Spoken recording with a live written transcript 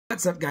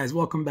What's up, guys?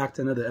 Welcome back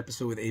to another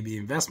episode with AB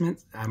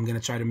Investment. I'm going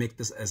to try to make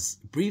this as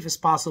brief as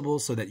possible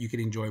so that you can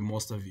enjoy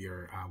most of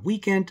your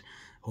weekend.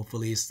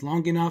 Hopefully it's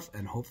long enough,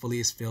 and hopefully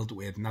it's filled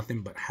with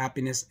nothing but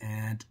happiness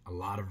and a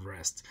lot of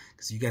rest,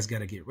 because you guys got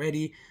to get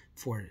ready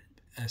for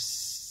a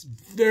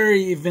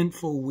very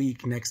eventful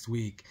week next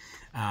week.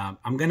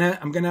 I'm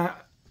gonna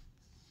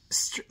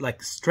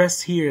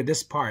stress here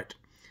this part.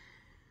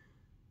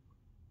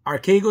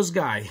 Archegos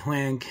guy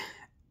Huang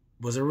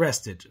was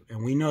arrested,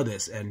 and we know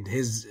this, and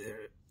his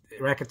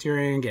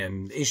racketeering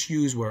and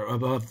issues were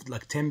above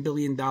like $10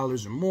 billion or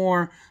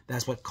more.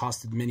 That's what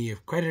costed many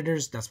of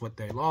creditors. That's what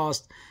they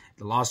lost.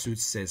 The lawsuit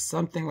says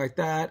something like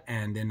that,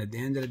 and then at the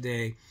end of the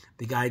day,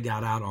 the guy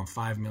got out on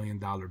 $5 million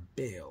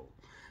bail.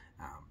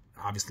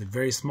 Obviously,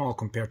 very small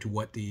compared to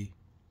what the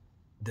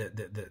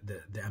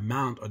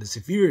amount or the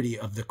severity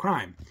of the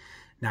crime.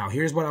 Now,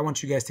 here's what I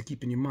want you guys to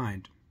keep in your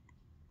mind.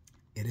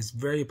 It is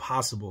very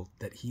possible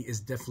that he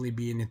is definitely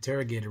being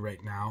interrogated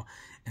right now,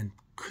 and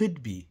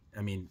could be.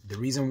 I mean, the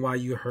reason why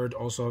you heard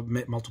also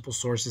multiple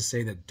sources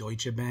say that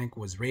Deutsche Bank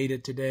was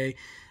raided today,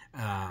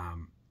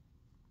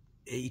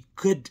 it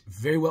could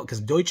very well,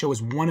 because Deutsche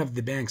was one of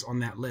the banks on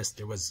that list.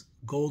 There was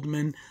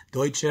Goldman,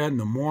 Deutsche,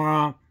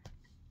 Nomura,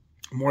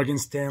 Morgan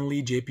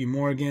Stanley, JP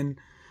Morgan,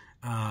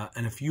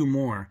 and a few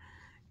more.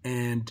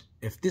 And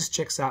if this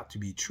checks out to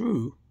be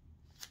true,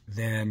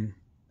 then,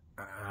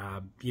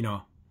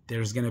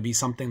 there's going to be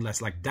something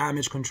less like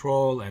damage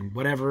control and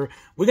whatever.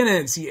 We're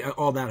going to see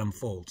all that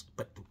unfold.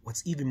 But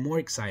what's even more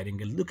exciting,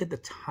 look at the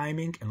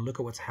timing and look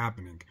at what's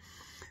happening.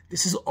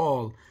 This is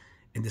all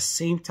in the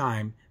same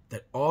time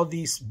that all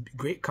these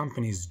great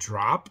companies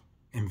drop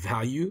in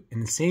value. In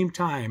the same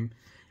time,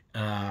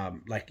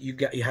 like you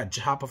had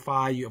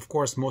Shopify, of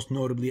course, most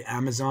notably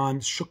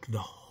Amazon, shook the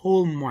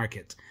whole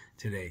market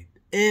today.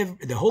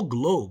 The whole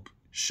globe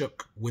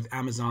shook with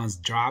Amazon's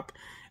drop.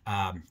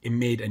 It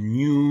made a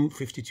new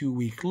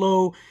 52-week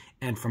low,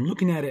 and from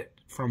looking at it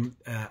from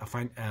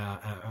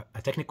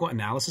a technical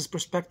analysis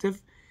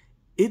perspective,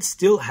 it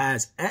still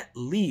has, at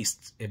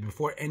least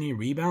before any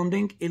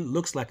rebounding, it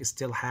looks like it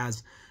still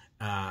has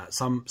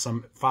some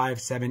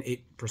 5, 7,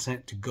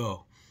 8% to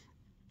go.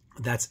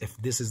 That's if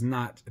this is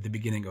not the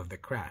beginning of the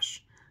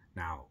crash.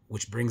 Now,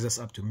 which brings us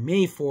up to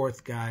May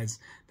 4th, guys.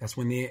 That's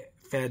when the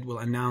Fed will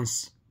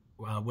announce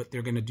what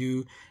they're going to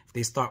do. If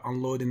they start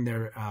unloading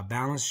their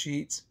balance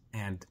sheets,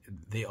 and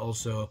they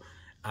also,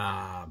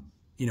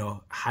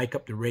 hike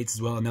up the rates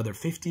as well, another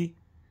 50,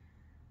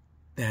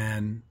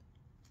 then,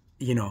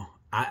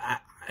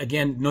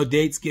 again, no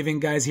dates given,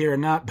 guys, here or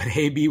not, but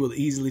AB will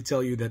easily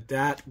tell you that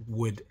that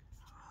would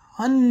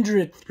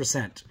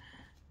 100%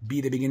 be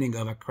the beginning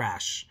of a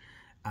crash.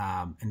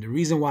 And the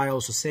reason why I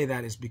also say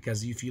that is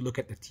because if you look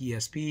at the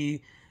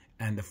TSP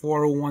and the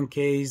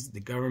 401ks, the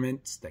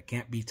governments that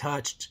can't be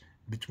touched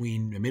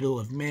between the middle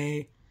of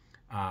May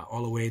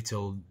all the way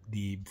till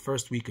the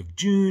first week of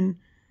June,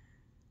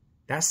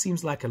 that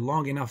seems like a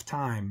long enough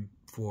time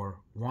for,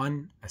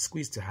 one, a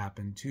squeeze to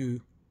happen,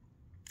 two,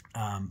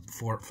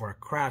 for a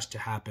crash to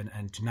happen,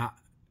 and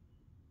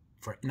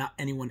for not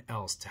anyone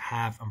else to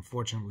have,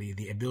 unfortunately,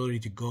 the ability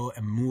to go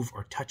and move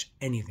or touch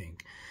anything.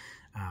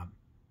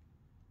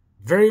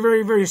 Very,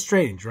 very, very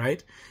strange,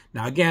 right?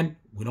 Now, again,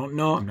 we don't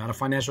know. I'm not a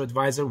financial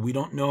advisor. We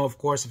don't know, of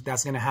course, if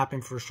that's going to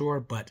happen for sure.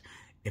 But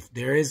if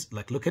there is,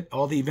 look at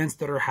all the events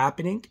that are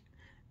happening.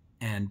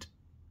 And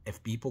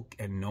if people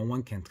and no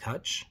one can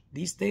touch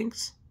these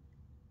things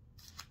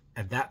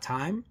at that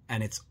time,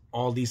 and it's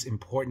all these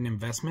important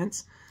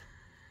investments,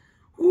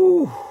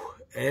 ooh,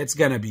 it's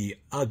going to be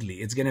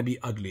ugly. It's going to be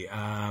ugly.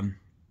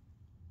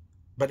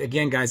 But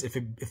again, guys,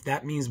 if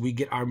that means we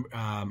get our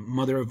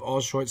mother of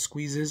all short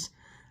squeezes,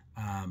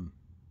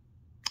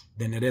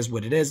 then it is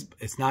what it is.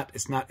 It's not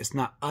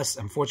us.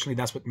 Unfortunately,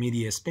 that's what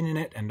media is spinning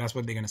it, and that's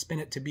what they're going to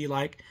spin it to be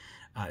like.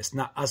 It's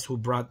not us who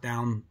brought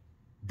down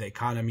the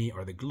economy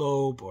or the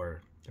globe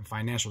or the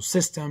financial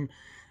system.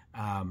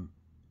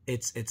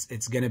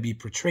 It's going to be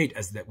portrayed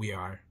as that we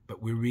are,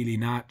 but we're really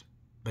not.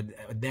 But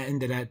at the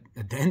end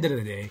of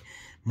the day,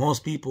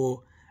 most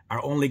people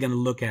are only going to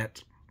look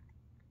at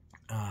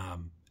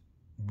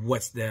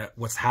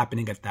what's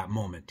happening at that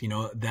moment.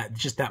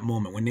 That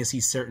moment when they see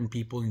certain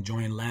people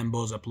enjoying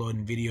Lambos,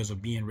 uploading videos of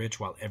being rich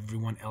while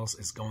everyone else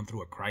is going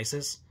through a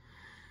crisis.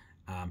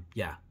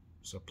 Yeah.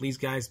 So please,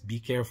 guys, be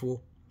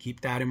careful.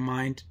 Keep that in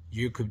mind.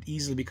 You could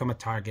easily become a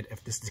target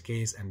if this is the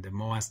case and the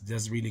MOAS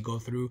does really go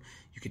through.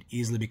 You could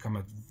easily become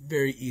a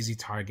very easy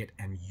target,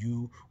 and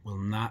you will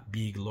not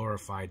be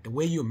glorified the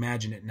way you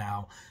imagine it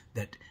now,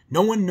 that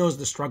no one knows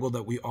the struggle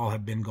that we all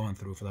have been going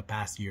through for the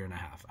past year and a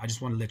half. I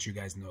just want to let you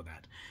guys know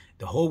that.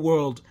 The whole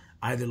world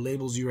either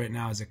labels you right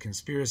now as a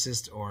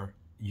conspiracist or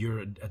you're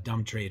a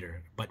dumb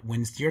trader. But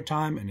when it's your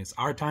time and it's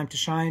our time to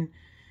shine,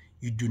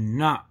 you do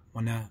not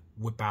want to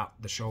whip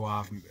out the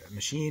show-off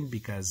machine,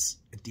 because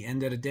at the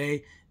end of the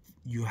day,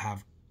 you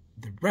have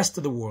the rest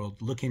of the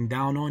world looking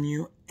down on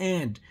you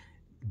and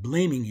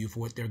blaming you for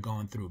what they're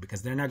going through,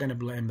 because they're not going to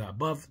blame the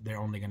above. They're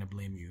only going to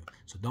blame you.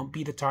 So don't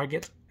be the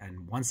target.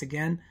 And once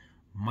again,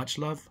 much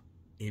love,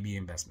 AB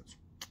Investments.